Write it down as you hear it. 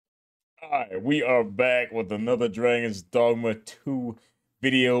Alright, we are back with another Dragon's Dogma 2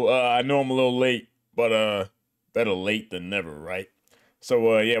 video. I know I'm a little late, but better late than never, right?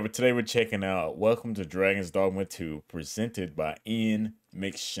 So yeah, but today we're checking out Welcome to Dragon's Dogma 2, presented by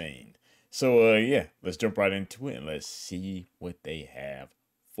McShane. So yeah, let's jump right into it and let's see what they have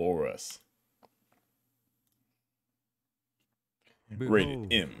for us.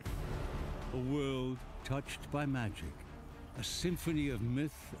 Rated M. A world touched by magic, a symphony of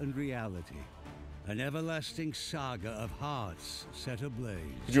myth and reality, an everlasting saga of hearts set ablaze.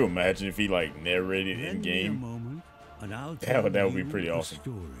 Could you imagine if he like narrated in game? Moment, and I'll That would be pretty awesome.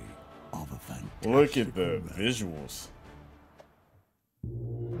 Story of a fantastic Look at the world. visuals.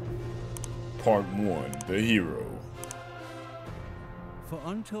 Part 1, The Hero. For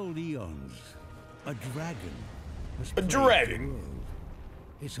untold eons, a dragon has A plagued dragon? the world.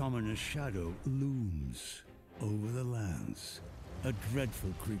 Its ominous shadow looms over the lands, a dreadful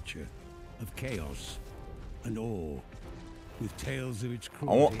creature of chaos and awe, with tales of its I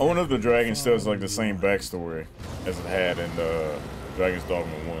cruelty. wonder if the dragon still has like the far same and wide. backstory as it had in Dragon's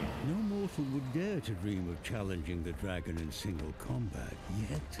Dogma 1. No mortal would dare to dream of challenging the dragon in single combat,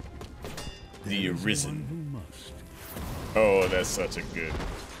 yet The there is Arisen. one who must. Oh, that's such a good.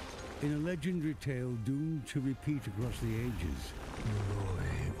 In a legendary tale doomed to repeat across the ages,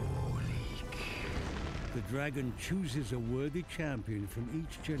 the dragon chooses a worthy champion from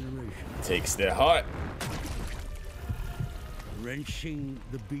each generation, Takes their heart. wrenching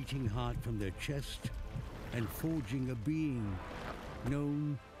the beating heart from their chest and forging a being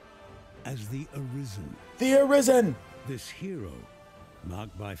known as the Arisen. The Arisen! This hero,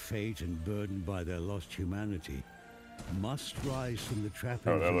 marked by fate and burdened by their lost humanity, must rise from the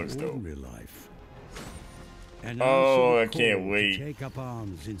trappings that looks of dope. ordinary life. And Oh, answer the I can't call to wait. take up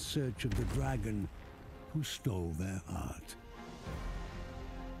arms in search of the dragon who stole their heart.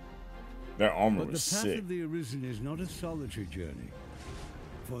 Their armor But the was path sick. of the Arisen is not a solitary journey,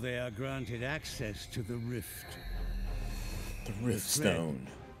 for they are granted access to the rift, The Rift Stone.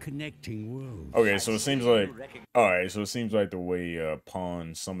 connecting worlds. Okay, so it seems like... Alright, so it seems like the way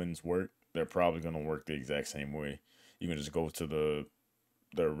pawn summons work, they're probably going to work the exact same way. You can just go to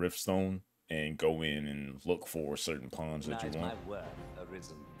the Rift Stone and go in and look for certain pawns that you want.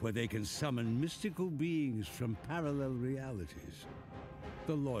 Where they can summon mystical beings from parallel realities,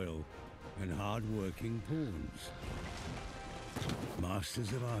 the loyal and hard-working pawns,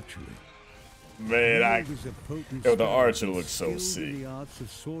 masters of archery. Man, Wield is a potent Yo, the spell archer and looks so skilled sick. in the arts of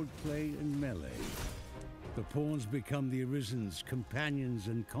swordplay and melee. The pawns become the Arisen's companions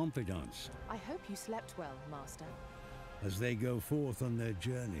and confidants I hope you slept well, Master. as they go forth on their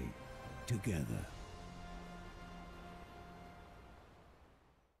journey together.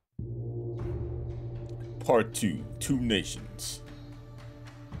 Part 2, Two Nations.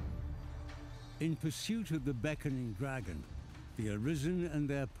 In pursuit of the beckoning dragon, the Arisen and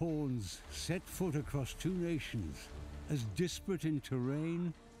their pawns set foot across two nations, as disparate in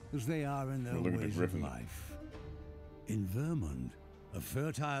terrain as they are in their Look at the ways of griffin. life. In Vermont, a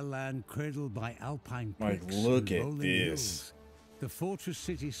fertile land cradled by alpine Like, peaks look and at rolling this. hills, the fortress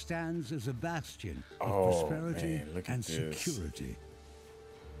city stands as a bastion of Oh, prosperity man, look at and this. security.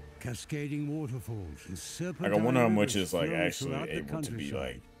 Cascading waterfalls and Like, serpentine I wonder how much rivers is like flow actually throughout the able to be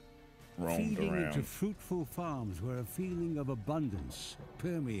countryside, like roamed feeding into around. fruitful farms where a feeling of abundance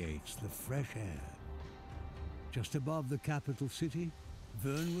permeates the fresh air. Just above the capital city,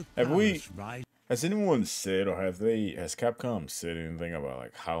 Vernworth Have we- Palace rises. Has anyone said, or has Capcom said anything about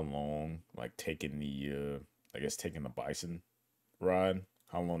like how long, like taking taking the bison ride,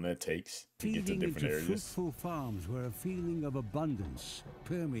 how long that takes to get to Feeding different into areas? fruitful farms where a feeling of abundance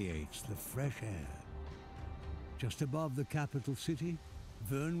permeates the fresh air. Just above the capital city,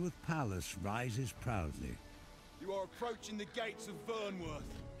 Vernworth Palace rises proudly. You are approaching the gates of Vernworth.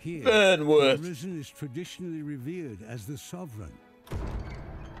 Here, Vernworth. the Arisen is traditionally revered as the sovereign,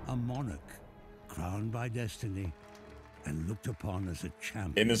 a monarch crowned by destiny and looked upon as a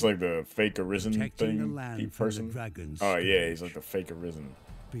champion. And it's like the fake Arisen Protecting the thing, land from person. the dragons. Oh yeah, he's like the fake Arisen.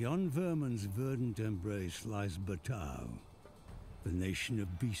 Beyond Vermon's verdant embrace lies Batau, the nation of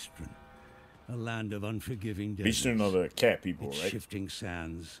Beastren, a land of unforgiving deserts. Beastren are the cat people, Its right? shifting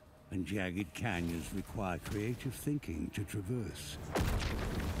sands and jagged canyons require creative thinking to traverse,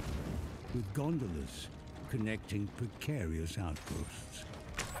 with gondolas connecting precarious outposts.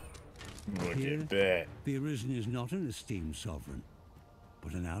 Look Here, at that. the Arisen is not an esteemed sovereign,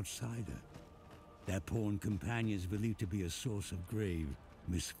 but an outsider. Their pawn companions believed to be a source of grave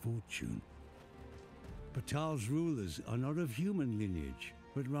misfortune. Batal's rulers are not of human lineage,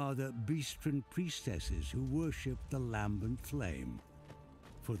 but rather Beastren priestesses who worship the lambent flame.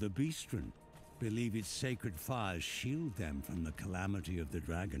 For the Beastren believe its sacred fires shield them from the calamity of the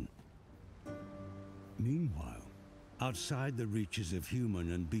dragon. Meanwhile, outside the reaches of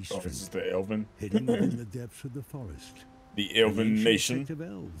human and Oh, beastren, this is the Elven. hidden within the depths of the forest, The an Elven ancient nation. sect of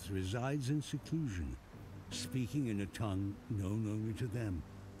elves resides in seclusion, speaking in a tongue known only to them,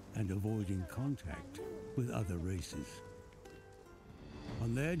 and avoiding contact with other races.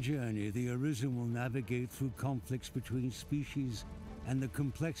 On their journey, the Arisen will navigate through conflicts between species and the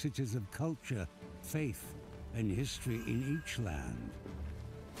complexities of culture, faith, and history in each land.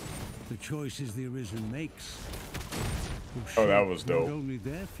 The choices the Arisen makes will Oh, that shape was not dope. only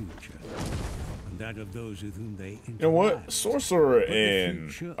their future, and that of those with whom they interact. You know what? Sorcerer but the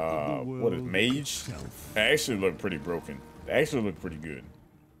and future of the what is world Mage? itself. They actually look pretty broken. They actually look pretty good.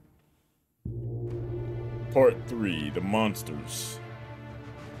 Part 3, the monsters.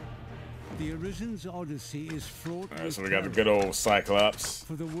 The Arisen's odyssey is fraught Alright, with so we got the peril. good old Cyclops.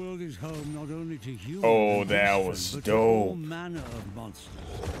 For the world is home not only to humans, Oh, and that beastmen, was but to all dope. manner of monsters,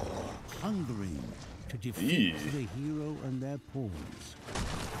 hungering to defeat Yeah. the hero and their pawns.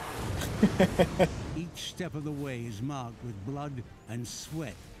 Each step of the way is marked with blood and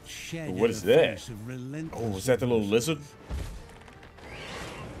sweat shed What in is the that? face of relentless Oh, is that the little lizard?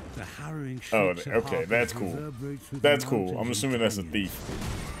 The harrowing Oh, shrieks of okay, harpies that's cool. reverberate through the That's cool. mountains I'm and assuming that's a canyons. thief.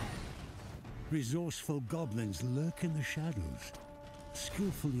 Resourceful goblins lurk in the shadows,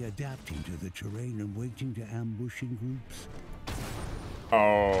 skillfully adapting to the terrain and waiting to ambush in groups.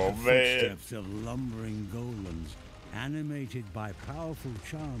 Oh, man. Footsteps of lumbering golems, animated by powerful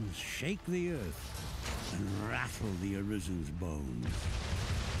charms, shake the earth and rattle the Arisen's bones.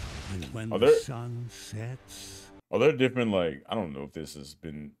 And when Are the there- sun sets, Are there different, like, I don't know if this has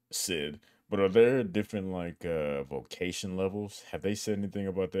been said, but are there different, like, vocation levels? Have they said anything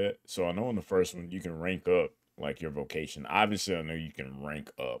about that? So I know in the first one, you can rank up, like, your vocation. Obviously, I know you can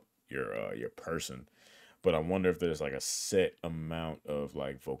rank up your person, but I wonder if there's, like, a set amount of,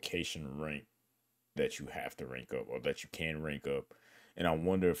 like, vocation rank that you have to rank up or that you can rank up. And I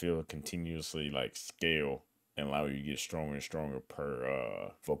wonder if it'll continuously, like, scale and allow you to get stronger and stronger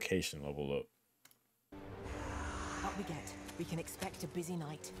per vocation level up. Up we get. We can expect a busy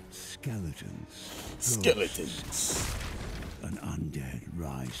night. skeletons, Skeletons. ghosts, and undead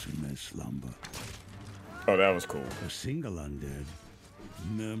rise from their slumber. Oh, that was cool. A single undead,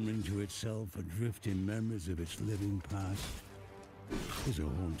 murmuring to itself adrift in memories of its living past, is a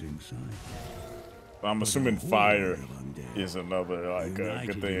haunting sight. I'm assuming fire is another like United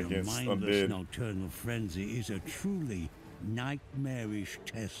good thing in a against mindless undead. nocturnal frenzy is a truly nightmarish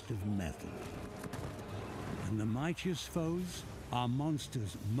test of metal. And the mightiest foes are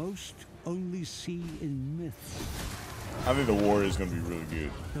monsters most only see in myths. I think the warrior is gonna be really good.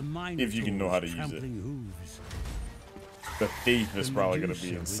 The If you can know how to Minotaurs use it. trampling hooves, The thief is the probably gonna Medusa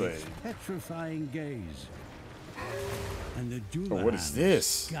be with its insane. petrifying gaze, and the Oh, what is Dullahan's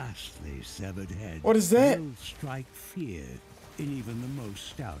this? ghastly severed head. What is that? Will strike fear in even the most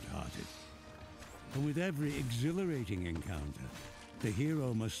stout-hearted. And with every exhilarating encounter, the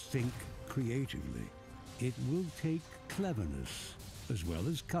hero must think creatively. It will take cleverness as well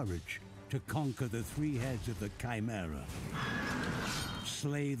as courage to conquer the three heads of the Chimera,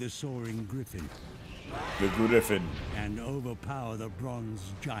 slay the soaring griffin, The Griffin, and overpower the bronze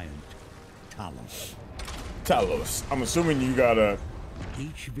giant, Talos. Talos. I'm assuming you gotta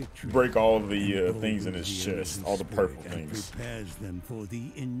Each victory break all the emboldens things in his the chest, Arisen's all the purple spirit and things. prepares them for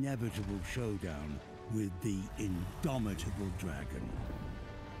the inevitable showdown with the indomitable dragon.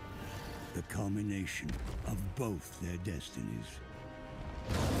 The culmination of both their destinies.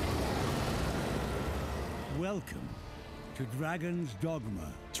 Welcome to Dragon's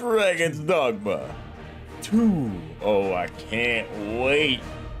Dogma. Dragon's Dogma 2. Oh, I can't wait.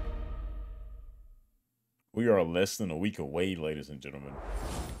 We are less than a week away, ladies and gentlemen.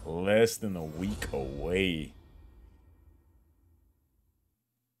 Less than a week away.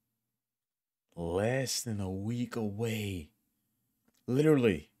 Less than a week away.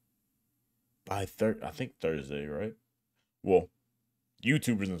 Literally. By I think Thursday, right? Well,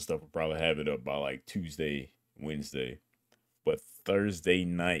 YouTubers and stuff will probably have it up by like Tuesday, Wednesday. But Thursday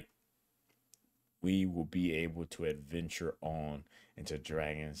night, we will be able to adventure on into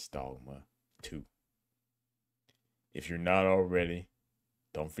Dragon's Dogma 2. If you're not already,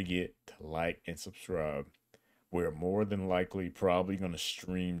 don't forget to like and subscribe. We're more than likely probably going to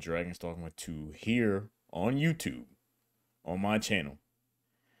stream Dragon's Dogma 2 here on YouTube, on my channel.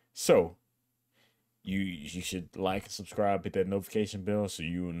 So, you should like and subscribe, hit that notification bell so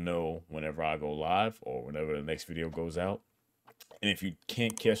you will know whenever I go live or whenever the next video goes out. And if you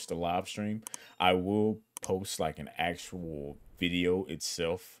can't catch the live stream, I will post like an actual video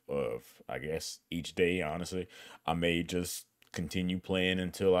itself of, I guess, each day. Honestly, I may just continue playing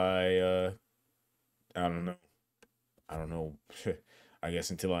until I don't know. I don't know. I guess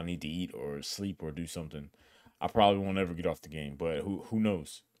until I need to eat or sleep or do something. I probably won't ever get off the game, but who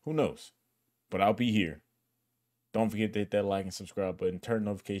knows? Who knows? But I'll be here. Don't forget to hit that like and subscribe button, turn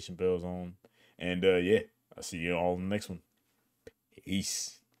notification bells on, and yeah, I'll see you all in the next one.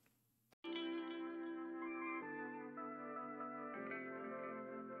 Peace.